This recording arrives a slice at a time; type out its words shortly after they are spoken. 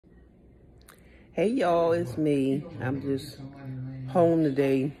Hey y'all, it's me. I'm just home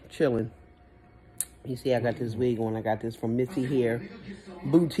today, chilling. You see I got this wig on. I got this from Missy Hair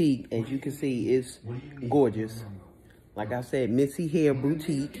Boutique. As you can see, it's gorgeous. Like I said, Missy Hair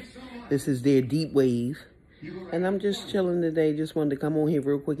Boutique. This is their deep wave. And I'm just chilling today. Just wanted to come on here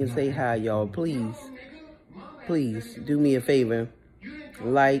real quick and say hi, y'all. Please do me a favor.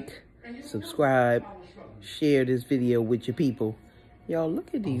 Like, subscribe, share this video with your people. Y'all,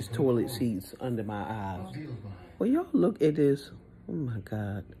 look at these toilet seats under my eyes. Well, y'all look at this. Oh, my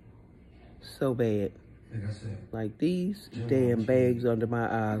God. So bad. Like, these damn bags under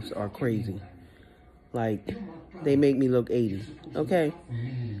my eyes are crazy. Like, they make me look 80. Okay?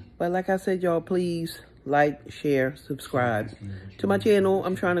 But like I said, y'all, please like, share, subscribe to my channel.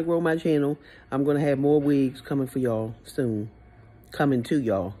 I'm trying to grow my channel. I'm going to have more wigs coming for y'all soon. Coming to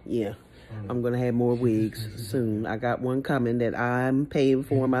y'all. Yeah. I'm going to have more wigs soon. I got one coming that I'm paying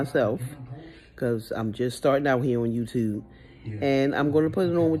for myself because I'm just starting out here on YouTube. And I'm going to put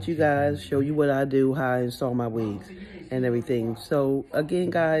it on with you guys, show you what I do, how I install my wigs and everything. So, again,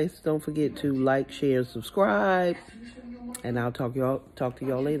 guys, don't forget to like, share, subscribe. And I'll talk to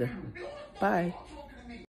y'all later. Bye.